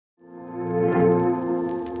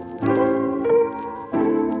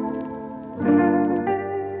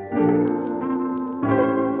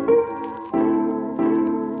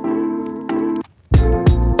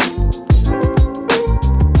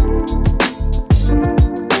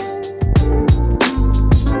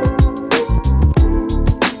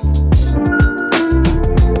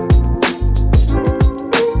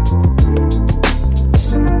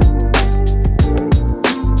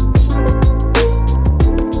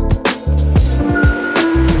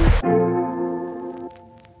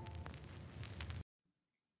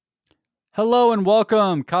Hello and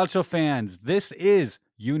welcome, Calcio fans. This is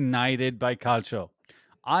United by Calcio.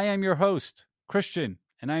 I am your host, Christian,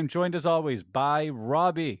 and I am joined as always by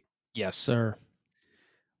Robbie. Yes, sir.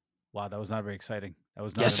 Wow, that was not very exciting. That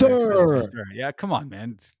was not Yes, a very exciting sir. yes, sir. Yeah, come on,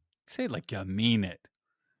 man. Say it like you mean it.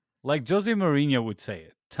 Like Jose Mourinho would say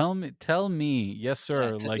it. Tell me, yes,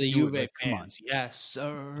 sir. To Like the you would, Juve like, come on. fans. Yes,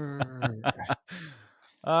 sir.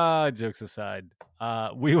 Jokes aside.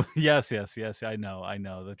 Yes, I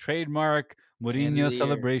know. The trademark Can't do Mourinho the year. Yeah,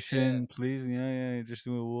 celebration, please. Yeah. Just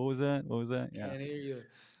what was that? What was that? Yeah. can't hear you.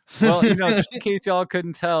 Well, just in case y'all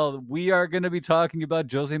couldn't tell, we are going to be talking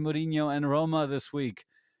about Jose Mourinho and Roma this week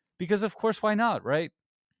because, of course, why not, right?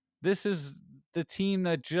 This is the team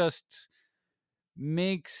that just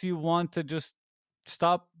makes you want to just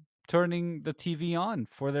stop turning the TV on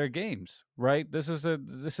for their games, right? This is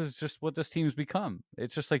just what this team's become.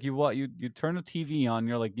 It's just like you turn the TV on,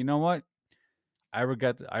 you're like, you know what? I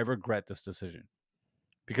regret this decision.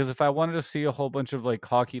 Because if I wanted to see a whole bunch of like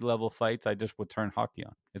hockey level fights, I just would turn hockey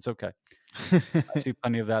on. It's okay. I see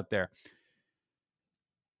plenty of that there.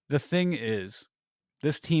 The thing is,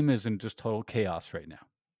 this team is in just total chaos right now.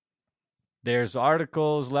 There's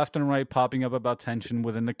articles left and right popping up about tension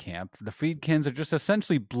within the camp. The Friedkins are just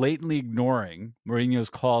essentially blatantly ignoring Mourinho's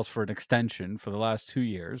calls for an extension for the last 2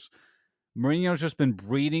 years. Mourinho's just been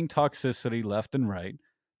breeding toxicity left and right.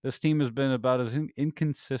 This team has been about as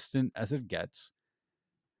inconsistent as it gets.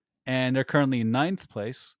 And they're currently in 9th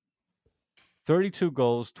place. 32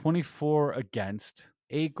 goals, 24 against,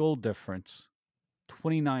 8 goal difference,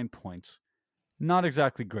 29 points. Not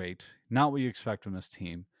exactly great. Not what you expect from this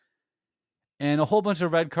team. And a whole bunch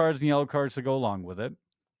of red cards and yellow cards to go along with it.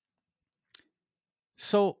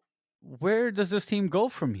 So where does this team go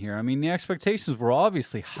from here? I mean, the expectations were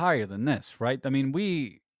obviously higher than this, right? I mean,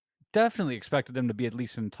 we definitely expected them to be at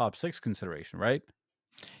least in top 6 consideration, right?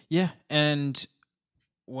 Yeah, and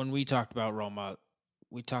when we talked about Roma,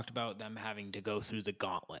 we talked about them having to go through the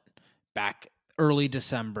gauntlet back early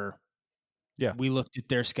December. Yeah. We looked at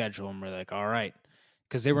their schedule and we're like, all right,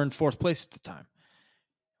 because they were in 4th place at the time.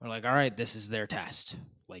 We're like, all right, this is their test.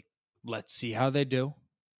 Like, let's see how they do.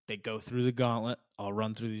 They go through the gauntlet. I'll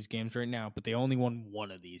run through these games right now, but they only won one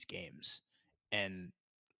of these games. And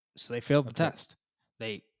so they failed the test.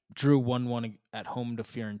 They drew 1-1 at home to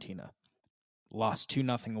Fiorentina, lost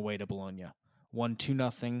 2-0 away to Bologna, won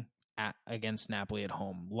 2-0 against Napoli at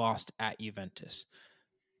home, lost at Juventus.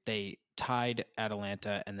 They tied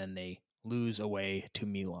Atalanta, and then they lose away to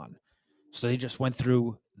Milan. So they just went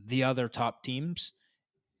through the other top teams,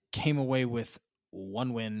 came away with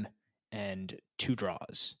 1 win and 2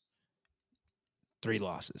 draws, 3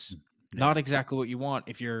 losses. Yeah. Not exactly what you want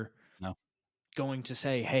if you're No. going to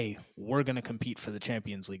say, hey, we're going to compete for the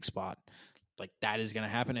Champions League spot. Like, that is going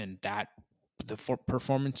to happen, and that the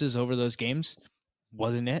performances over those games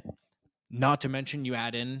wasn't it. Not to mention you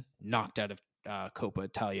add in knocked out of Coppa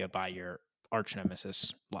Italia by your arch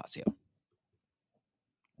nemesis Lazio.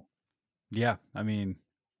 Yeah, I mean,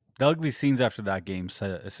 the ugly scenes after that game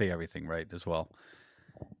say everything, right, as well,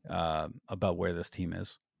 about where this team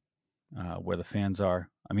is, where the fans are.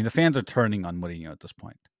 I mean, the fans are turning on Mourinho at this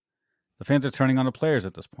point. The fans are turning on the players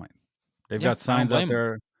at this point. They've got signs out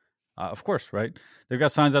there. Of course, right? They've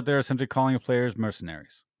got signs out there essentially calling the players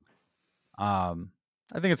mercenaries. I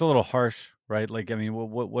think it's a little harsh, right? Like, I mean,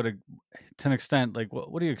 to an extent, like,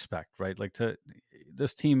 what do you expect, right? Like,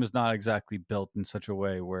 this team is not exactly built in such a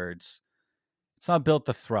way where it's not built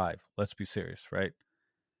to thrive. Let's be serious, right?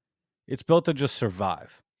 It's built to just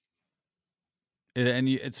survive.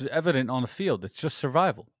 It's evident on the field. It's just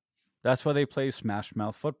survival. That's why they play smash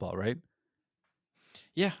mouth football, right?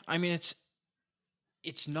 Yeah, I mean,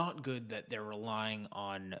 it's not good that they're relying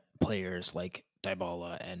on players like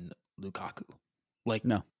Dybala and Lukaku. Like,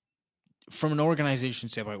 No. From an organization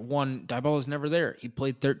standpoint, one, Dybala's never there. He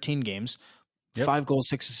played 13 games, 5 goals,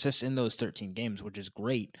 6 assists in those 13 games, which is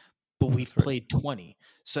great. But we've played 20.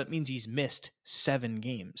 So that means he's missed 7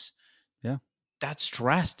 games. Yeah. That's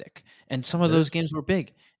drastic. And some of those games were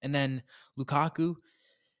big. And then Lukaku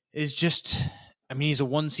is just, I mean, he's a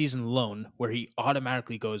 1-season loan where he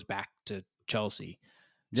automatically goes back to Chelsea.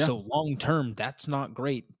 Yeah. So long term, that's not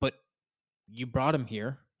great. But you brought him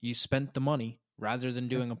here. You spent the money rather than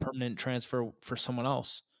doing a permanent transfer for someone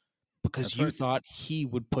else because you thought he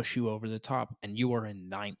would push you over the top, and you are in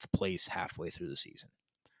 9th place halfway through the season.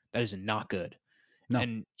 That is not good. No.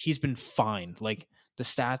 And he's been fine. Like, the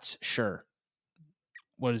stats, sure.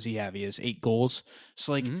 What does he have? He has 8 goals.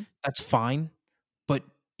 So, like, that's fine. But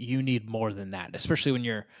you need more than that, especially when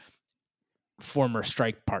your former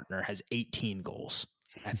strike partner has 18 goals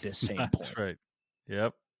at this same point. That's right.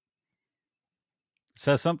 Yep.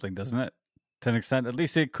 Says something, doesn't it? to an extent. At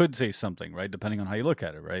least it could say something, right? Depending on how you look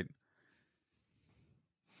at it, right?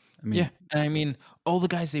 I Yeah, mean, and I mean, all the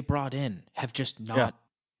guys they brought in have just yeah, not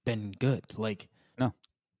been good. Like no,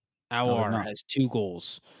 no, they've Awar not. has 2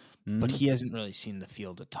 goals, but Hmm. he hasn't really seen the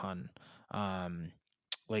field a ton.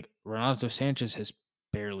 Like Renato Sanchez has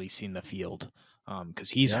barely seen the field because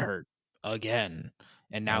he's Yeah, hurt again,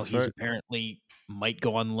 and now that's he's right. apparently might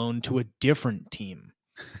go on loan to a different team.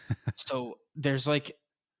 So there's like,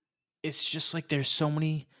 it's just like there's so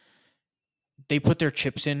many. They put their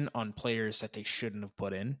chips in on players that they shouldn't have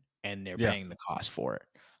put in, and they're Yeah, paying the cost for it.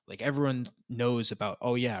 Like everyone knows about,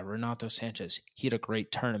 oh yeah, Renato Sanchez. He had a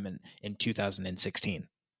great tournament in 2016,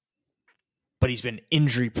 but he's been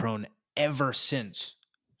injury prone ever since.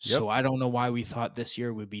 yep, So I don't know why we thought this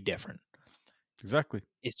year would be different. exactly.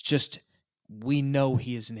 It's just we know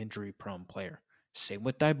he is an injury prone player. Same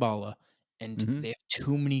with Dybala, and Hmm. they have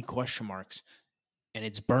too many question marks, and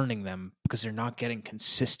it's burning them because they're not getting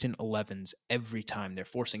consistent 11s every time. They're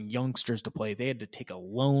forcing youngsters to play. They had to take a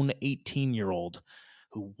lone 18-year-old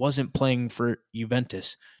who wasn't playing for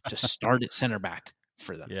Juventus to start at center back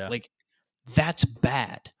for them. Yeah, Like, that's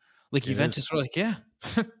bad. Like, it is. Juventus were like, yeah,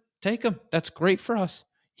 take him. That's great for us.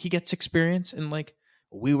 He gets experience, and like,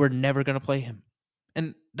 we were never going to play him.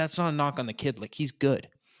 And that's not a knock on the kid. Like, he's good.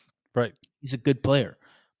 Right. He's a good player.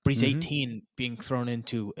 But he's Hmm. 18 being thrown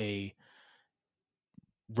into a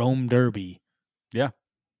Rome derby Yeah,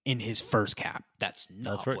 in his first cap. That's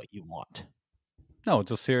that's not right. what you want. No,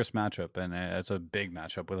 it's a serious matchup, and it's a big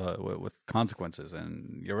matchup with consequences.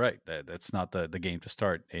 And you're right that that's not the game to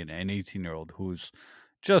start. An 18-year-old who's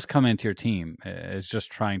just come into your team is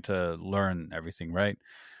just trying to learn everything, right?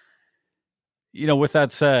 With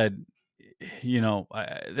that said,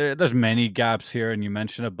 there's many gaps here, and you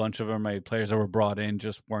mentioned a bunch of them. Right, players that were brought in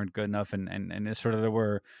just weren't good enough, and it's sort of there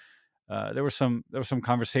were some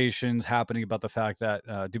conversations happening about the fact that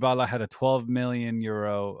Dybala had a 12 million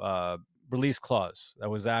euro release clause that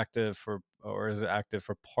was active for or is active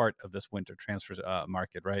for part of this winter transfer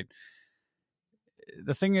market. Right.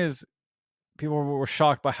 The thing is, people were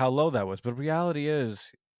shocked by how low that was, but reality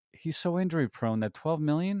is, he's so injury prone that 12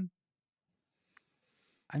 million.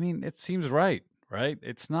 I mean, it seems right. Right.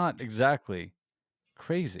 It's not exactly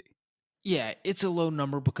crazy. Yeah, it's a low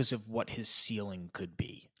number because of what his ceiling could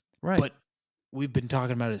be. Right. But we've been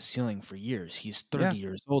talking about his ceiling for years. He's Yeah. 30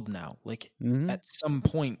 years old now. Like Hmm. at some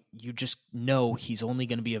point, you just know he's only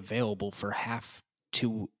going to be available for half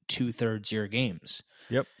to 2/3 your games.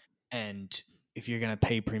 Yep. And if you're going to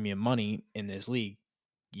pay premium money in this league,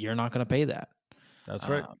 you're not going to pay that. That's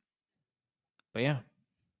right. Um, but yeah,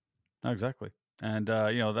 Exactly. And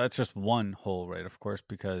that's just one hole, right? Of course,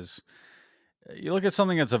 because you look at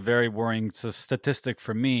something that's a very worrying statistic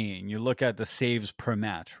for me, and you look at the saves per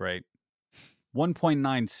match, right?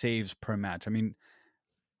 1.9 saves per match. I mean,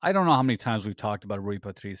 I don't know how many times we've talked about Rui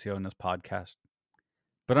Patricio in this podcast,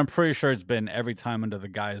 but I'm pretty sure it's been every time under the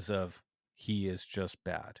guise of he is just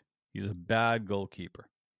bad. He's a bad goalkeeper.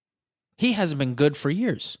 he hasn't been good for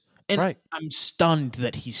years. And Right. I'm stunned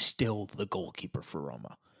that he's still the goalkeeper for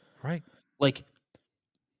Roma. Right. Like,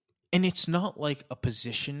 and it's not like a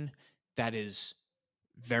position that is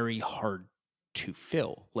very hard to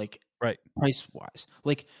fill, like Right. price wise.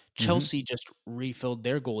 Like Hmm. Chelsea just refilled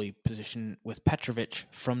their goalie position with Petrovic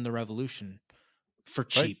from the Revolution for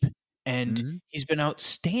Right. cheap. And Hmm. he's been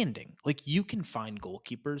outstanding. Like you can find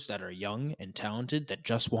goalkeepers that are young and talented that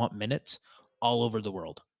just want minutes all over the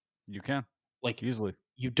world. You can Like easily.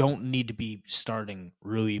 you don't need to be starting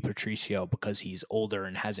Rui Patricio because he's older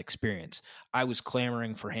and has experience. I was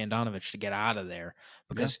clamoring for Handanovic to get out of there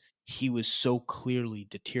Yeah. because he was so clearly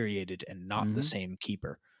deteriorated and not the Hmm. same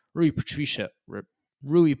keeper. Rui Patricio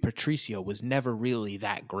was never really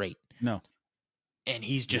that great, No, and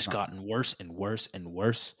he's he's just not. gotten worse and worse and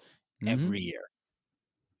worse Hmm. every year.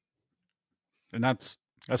 And that's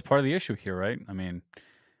part of the issue here, right? I mean,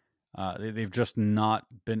 they've just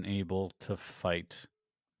not been able to fight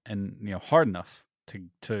and hard enough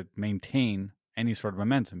to maintain any sort of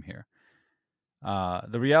momentum here.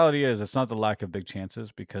 The reality is, it's not the lack of big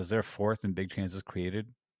chances because they're fourth in big chances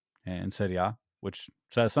created in Serie A, which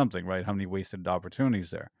says something, right? How many wasted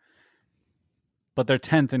opportunities there? But they're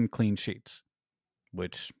 10th in clean sheets,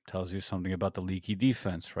 which tells you something about the leaky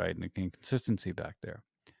defense, right? And the inconsistency back there.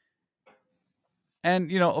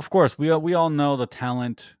 And of course, we all know the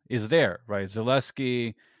talent is there, right?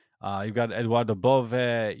 Zaleski, you've got Eduardo Bove,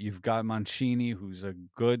 you've got Mancini, who's a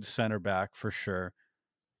good center back for sure.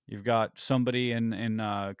 You've got somebody in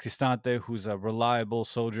Cristante, who's a reliable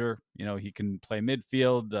soldier. He can play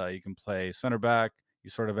midfield, he can play center back.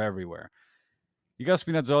 He's sort of everywhere. You got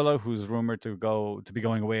Spinazzola, who's rumored to be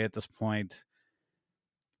going away at this point.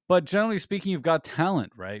 But generally speaking, you've got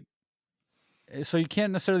talent, right? So you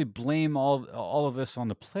can't necessarily blame all of this on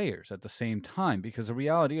the players at the same time, because the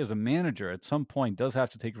reality is a manager at some point does have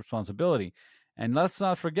to take responsibility. And let's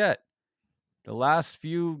not forget, the last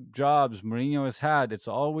few jobs Mourinho has had, it's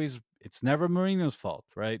never Mourinho's fault,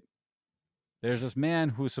 right? There's this man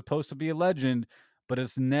who's supposed to be a legend, but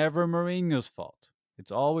it's never Mourinho's fault.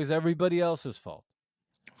 It's always everybody else's fault.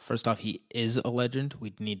 First off, he is a legend.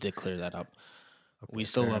 We need to clear that up. Okay, We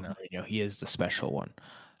still fair love enough. Mourinho. He is the special one.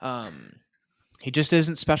 He just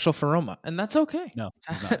isn't special for Roma, and that's okay. No,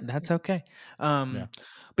 he's not. That's okay. Yeah.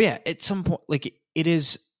 But yeah, at some point, like it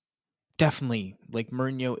is definitely like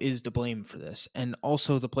Mourinho is to blame for this, and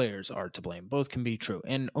also the players are to blame. Both can be true.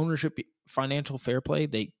 And ownership, financial fair play,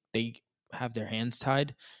 they have their hands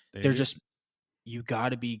tied. They They're do. just you got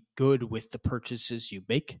to be good with the purchases you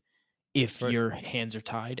make. If Right. your hands are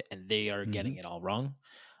tied and they are getting Mhm. it all wrong,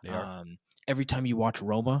 They are. every time you watch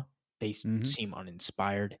Roma, they Mhm. seem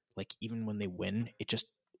uninspired. Like even when they win, it just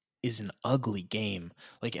is an ugly game.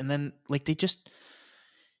 Like and then like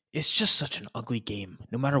it's just such an ugly game.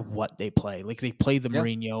 No matter what they play, like they play the Yeah.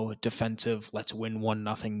 Mourinho defensive, let's win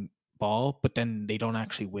 1-0 ball, but then they don't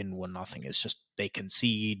actually win 1-0. It's just they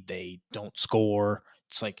concede, they don't score.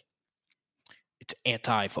 It's like it's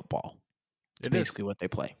anti-football. It's It is. basically what they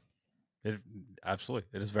play. It absolutely.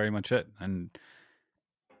 It is very much it. And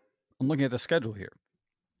I'm looking at the schedule here.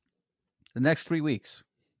 The next 3 weeks,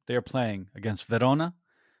 they are playing against Verona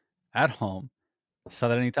at home,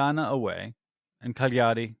 Salernitana away, and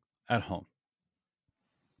Cagliari at home.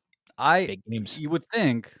 Big games. You would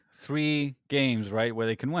think 3 games, right, where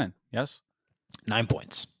they can win. Yes? 9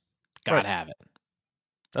 points. Gotta Right. have it.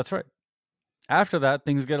 That's right. After that,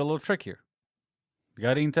 things get a little trickier. You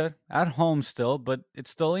got Inter at home still, but it's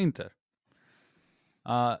still Inter.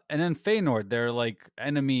 And then Feyenoord, they're like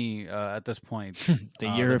enemy at this point. The That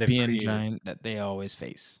they've European created. giant that they always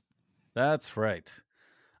face. That's right.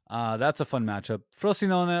 That's a fun matchup.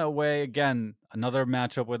 Frosinone away again, another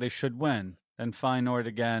matchup where they should win. Then Feyenoord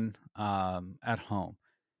again at home.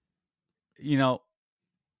 You know,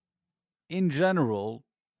 in general,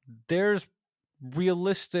 there's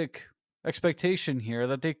realistic expectation here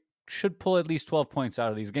that they should pull at least 12 points out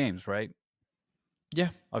of these games, right? Yeah,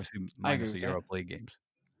 Obviously, I agree minus the with that. Europa League games.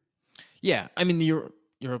 Yeah, I mean the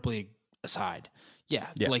Europa League aside, yeah,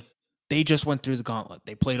 Yeah. like they just went through the gauntlet.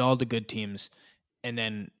 They played all the good teams, and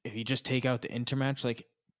then if you just take out the intermatch, like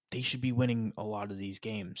they should be winning a lot of these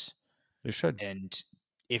games. They should. And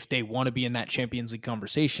if they want to be in that Champions League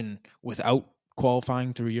conversation without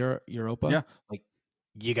qualifying through Europa, Yeah. like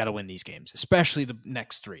you got to win these games, especially the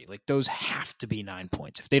next 3. Like those have to be 9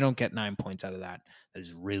 points. If they don't get 9 points out of that, that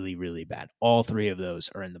is really, really bad. All 3 of those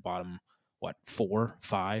are in the bottom, 4,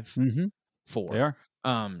 5, Mm-hmm. 4. They are.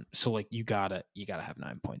 So like you gotta have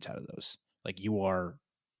 9 points out of those. Like you are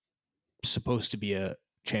supposed to be a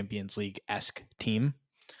Champions League-esque team.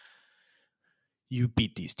 You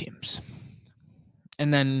beat these teams.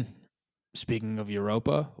 And then speaking of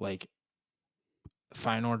Europa, like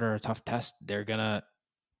Feyenoord are a tough test. They're gonna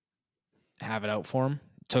have it out for them.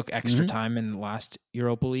 Took extra time in the last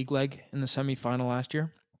Europa League leg in the semifinal last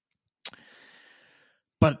year.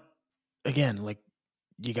 But again, like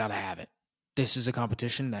you gotta have it. This is a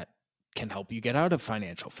competition that can help you get out of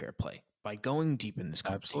financial fair play. By going deep in this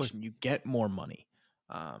competition, Absolutely. you get more money.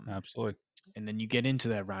 Absolutely. And then you get into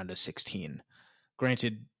that round of 16.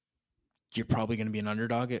 Granted, you're probably going to be an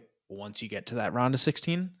underdog once you get to that round of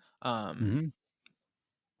 16,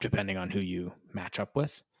 depending on who you match up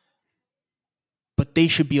with. But they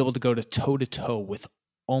should be able to go to toe-to-toe with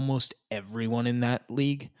almost everyone in that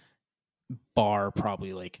league, bar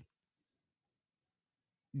probably like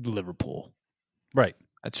Liverpool. Right.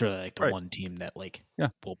 That's really like the Right. one team that like Yeah.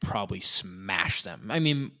 will probably smash them. I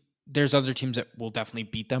mean, there's other teams that will definitely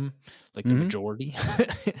beat them, like the majority.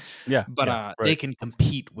 Yeah. But yeah, they right. can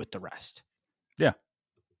compete with the rest. Yeah.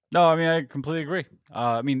 No, I mean I completely agree.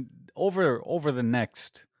 I mean over the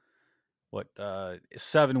next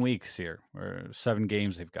 7 weeks here, or 7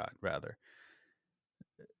 games they've got rather.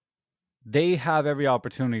 They have every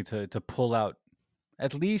opportunity to pull out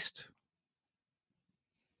at least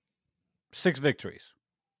 6 victories.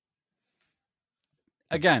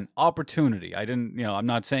 Again, opportunity. I'm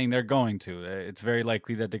not saying they're going to. It's very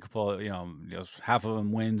likely that they could pull, half of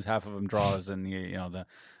them wins, half of them draws, and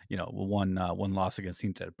one loss against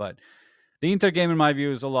Inter. But the Inter game, in my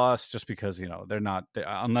view, is a loss just because they're not,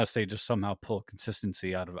 unless they just somehow pull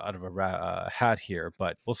consistency out of a hat here.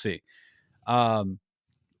 But we'll see. This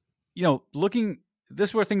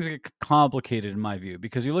is where things get complicated in my view,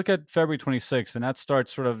 because you look at February 26th, and that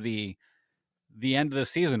starts sort of the end of the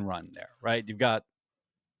season run there, right? You've got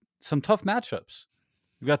some tough matchups.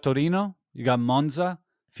 You got Torino, you got Monza,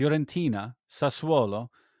 Fiorentina, Sassuolo,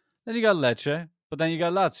 then you got Lecce, but then you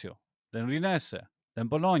got Lazio, then Udinese, then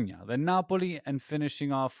Bologna, then Napoli, and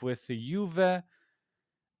finishing off with the Juve,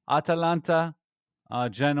 Atalanta,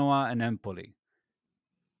 Genoa, and Empoli.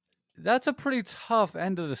 That's a pretty tough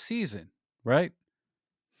end of the season, right?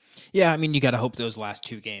 Yeah, I mean, you got to hope those last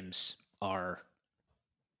two games are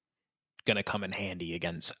going to come in handy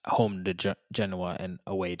against home to Genoa and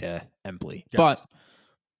away to Empoli. Yes. But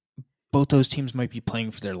both those teams might be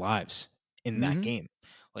playing for their lives in that Mhm. game.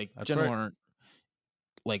 Like That's Genoa right. aren't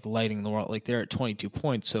like lighting the world. Like they're at 22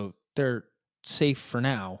 points, so they're safe for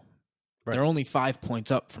now. Right. They're only 5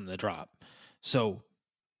 points up from the drop. So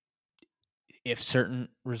if certain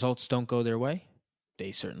results don't go their way,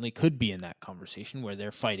 they certainly could be in that conversation where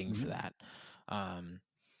they're fighting for that.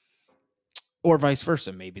 Or vice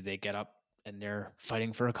versa. Maybe they get up and they're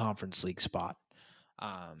fighting for a conference league spot.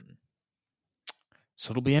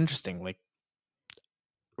 So it'll be interesting. Like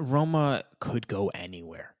Roma could go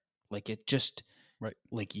anywhere. Like it just, Right.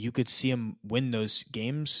 like you could see them win those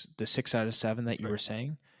games, the 6 out of 7 that you were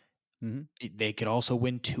saying. They could also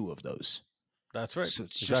win 2 of those. That's right. So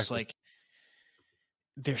it's just like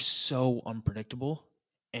they're so unpredictable.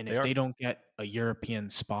 And if they don't get a European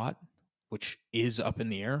spot, which is up in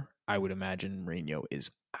the air, I would imagine Mourinho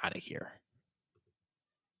is out of here.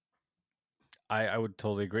 I would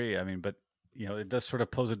totally agree. I mean, but it does sort of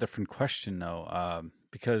pose a different question, though,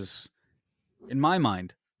 because in my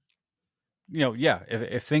mind,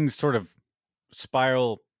 if things sort of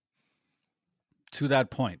spiral to that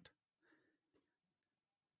point,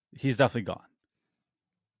 he's definitely gone.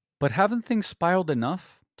 But haven't things spiraled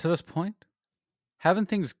enough to this point? Haven't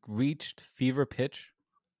things reached fever pitch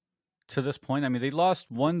to this point? I mean, they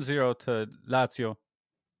lost 1-0 to Lazio in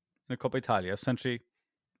the Coppa Italia, essentially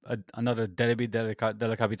another derby della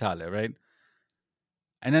Capitale, right?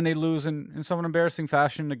 And then they lose in somewhat embarrassing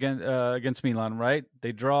fashion against Milan, right?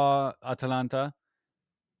 They draw Atalanta.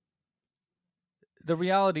 The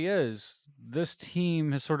reality is this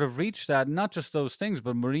team has sort of reached that, not just those things,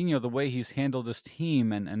 but Mourinho, the way he's handled this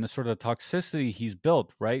team and the sort of toxicity he's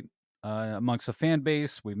built, right? Amongst the fan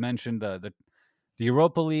base. We've mentioned the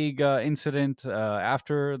Europa League incident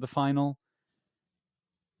after the final.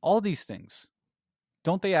 All these things,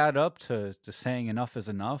 don't they add up to saying enough is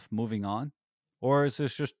enough, moving on? Or is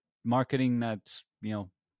this just marketing that's,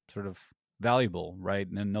 sort of valuable, right?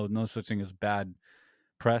 And no such thing as bad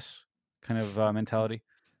press kind of mentality?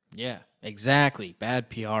 Yeah, exactly. Bad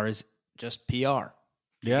PR is just PR. You're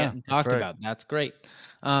Yeah, getting that's talked right. about. That's great.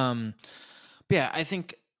 But yeah, I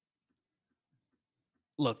think,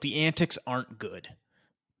 look, the antics aren't good,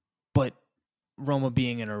 but Roma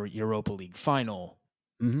being in a Europa League final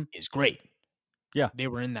is great. Yeah. They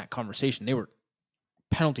were in that conversation. They were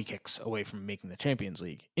penalty kicks away from making the Champions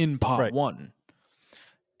League in pot 1.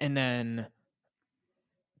 And then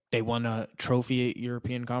they won a trophy at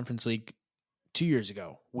European Conference League 2 years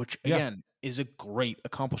ago, which again is a great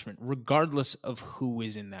accomplishment, regardless of who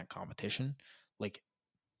is in that competition. Like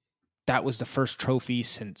that was the first trophy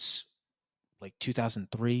since like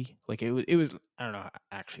 2003. Like it was, I don't know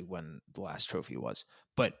actually when the last trophy was,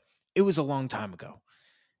 but it was a long time ago.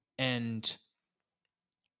 And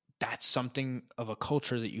that's something of a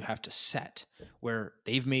culture that you have to set, where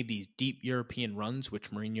they've made these deep European runs,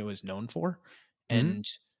 which Mourinho is known for. And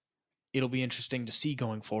it'll be interesting to see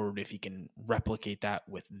going forward if he can replicate that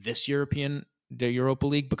with this the Europa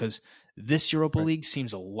League, because this Europa League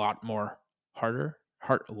seems a lot more harder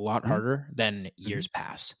than years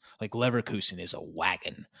past. Like Leverkusen is a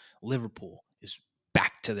wagon. Liverpool is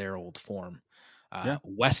back to their old form.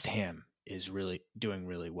 West Ham is really doing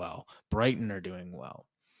really well. Brighton are doing well.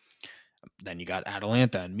 Then you got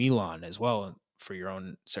Atalanta and Milan as well for your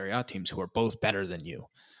own Serie A teams, who are both better than you.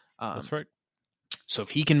 That's right. So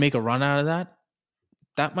if he can make a run out of that,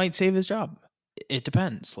 that might save his job. It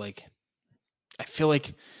depends. Like, I feel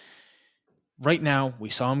like right now we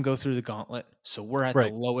saw him go through the gauntlet, so we're at the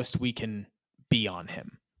lowest we can be on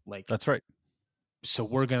him. Like, that's right. So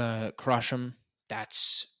we're gonna crush him.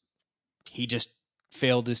 He just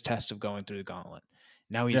failed his test of going through the gauntlet.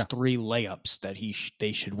 Now he has 3 layups that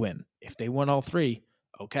they should win. If they win all 3,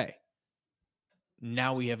 okay.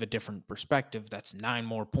 Now we have a different perspective. That's 9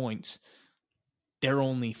 more points. They're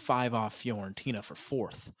only 5 off Fiorentina for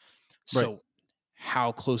 4th. So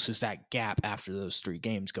how close is that gap after those 3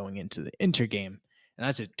 games going into the Inter game? And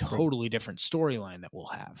that's a totally different storyline that we'll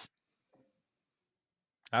have.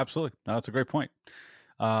 Absolutely. No, that's a great point.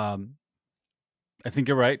 I think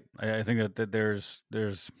you're right. I think that there's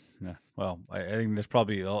I think there's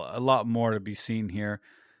probably a lot more to be seen here.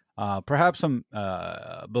 Perhaps I'm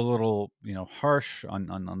a little, harsh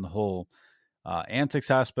on the whole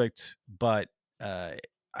antics aspect, but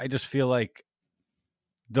I just feel like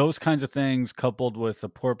those kinds of things, coupled with the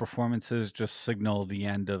poor performances, just signal the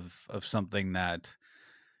end of something that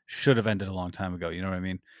should have ended a long time ago. You know what I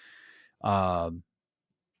mean? Um,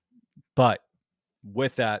 but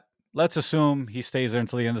with that, let's assume he stays there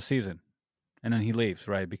until the end of the season, and then he leaves,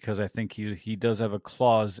 right? Because I think he does have a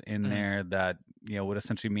clause in Mm. there that would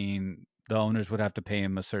essentially mean the owners would have to pay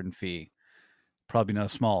him a certain fee, probably not a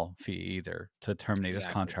small fee either, to terminate his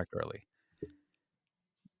Exactly. contract early.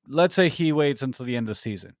 Let's say he waits until the end of the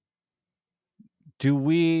season. Do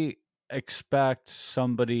we expect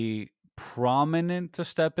somebody prominent to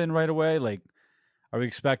step in right away? Like, are we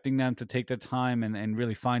expecting them to take the time and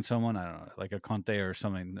really find someone? I don't know, like a Conte or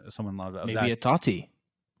someone of Maybe that. a Totti.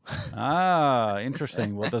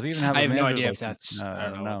 Interesting. Well, does he even have I a have no manager's idea if license? that's. No, I I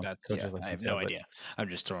don't don't know what know. that's. Yeah, Coach's I have license, yeah, no idea. I'm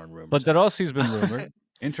just throwing but rumors De out. Rossi's been rumored.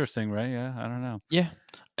 Interesting, right? Yeah, I don't know. Yeah,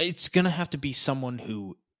 it's gonna have to be someone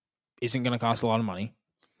who isn't gonna cost a lot of money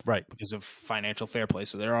Right, because of financial fair play.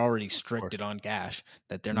 So they're already of course. stricted on cash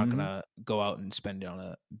that they're not Hmm. gonna go out and spend it on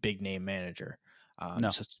a big name manager. No,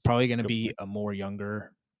 So it's probably it's a gonna good be point. a more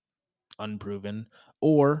younger, unproven,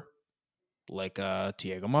 or like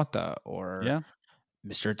Thiago Motta or Yeah,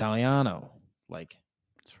 Mr. Italiano. Like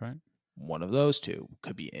that's right. one of those two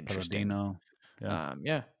could be interesting. Palladino. Yeah.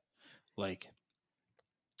 Yeah, like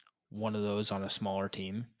one of those on a smaller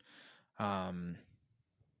team um,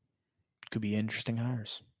 could be interesting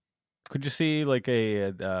hires. Could you see like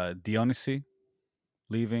a Dionisi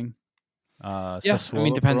leaving Yeah, I mean, Sassuolo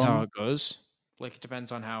for depends how Roma? it goes. Like, it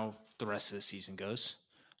depends on how the rest of the season goes.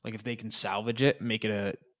 Like, if they can salvage it, make it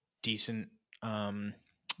a decent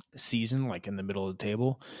season, like in the middle of the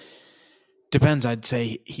table. Depends. I'd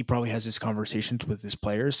say he probably has his conversations with his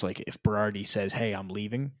players. Like, if Berardi says, "Hey, I'm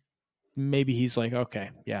leaving," maybe he's like, "Okay,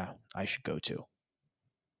 yeah, I should go too."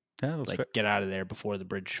 Yeah, that's Like, fair. get out of there before the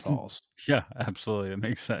bridge falls. Yeah, absolutely. It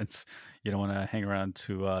makes sense. You don't want to hang around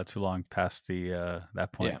too long past the that Yeah.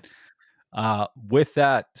 point. With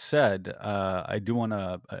that said, I do want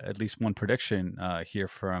to at least one prediction hear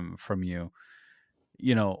from you.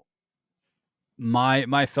 You know,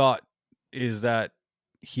 my thought is that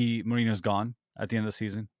Mourinho's gone at the end of the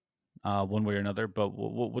season, one way or another. But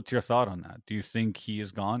what's your thought on that? Do you think he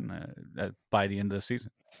is gone by the end of the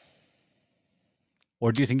season,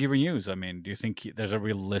 or do you think he renews? I mean, do you think there's a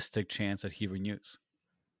realistic chance that he renews?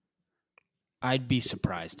 I'd be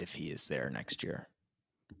surprised if he is there next year.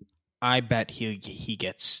 I bet he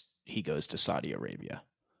goes to Saudi Arabia.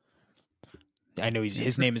 I know his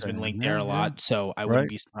name has been Interesting. linked there Yeah, a yeah. lot, so I wouldn't Right,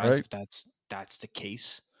 be surprised right. if that's the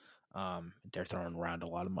case. They're throwing around a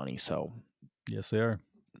lot of money, so Yes, they are.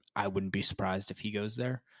 I wouldn't be surprised if he goes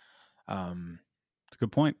there. It's a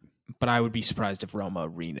good point. But I would be surprised if Roma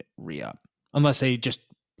re up, unless they just,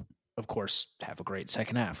 of course, have a great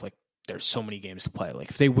second half. Like there's so many games to play. Like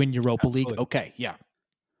if they win Europa League, Absolutely. okay, yeah,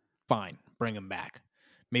 fine, bring him back.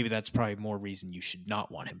 Maybe that's probably more reason you should not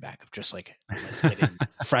want him back. Of just like let's get in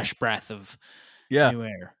fresh breath of Yeah, new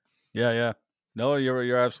air. yeah. No,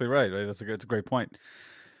 you're absolutely right. Right, it's a great point.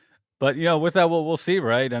 But with that, we'll see,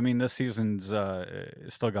 right? I mean, this season's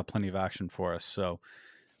still got plenty of action for us, so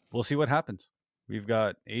we'll see what happens. We've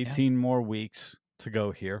got Yeah. 18 more weeks to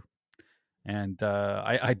go here, and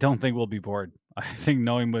I don't think we'll be bored. I think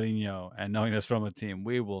knowing Mourinho and knowing this Roma team,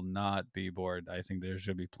 we will not be bored. I think there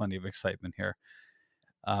should be plenty of excitement here.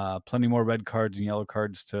 Plenty more red cards and yellow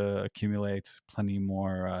cards to accumulate. Plenty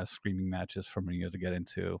more screaming matches for Mourinho to get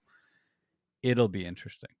into. It'll be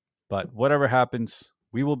interesting. But whatever happens,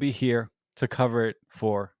 we will be here to cover it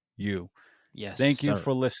for you. Yes, Thank you sir.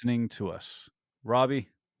 for listening to us. Robbie,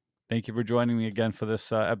 thank you for joining me again for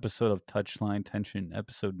this episode of Touchline Tension,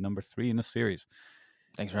 episode number 3 in the series.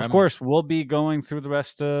 Thanks for Of having course, we'll be going through the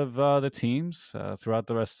rest of the teams throughout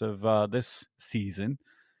the rest of this season.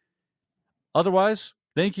 Otherwise,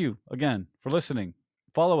 thank you again for listening.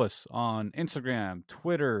 Follow us on Instagram,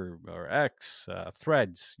 Twitter, or X,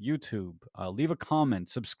 Threads, YouTube. Leave a comment,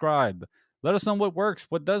 subscribe. Let us know what works,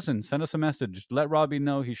 what doesn't. Send us a message. Let Robbie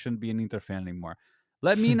know he shouldn't be an Inter fan anymore.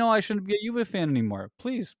 Let me know I shouldn't be a Juve fan anymore.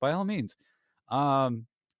 Please, by all means. I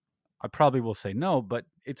probably will say no, but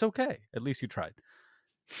it's okay. At least you tried.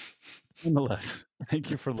 Nonetheless, thank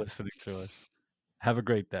you for listening to us. Have a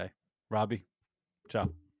great day. Robbie, ciao.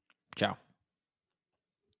 Ciao.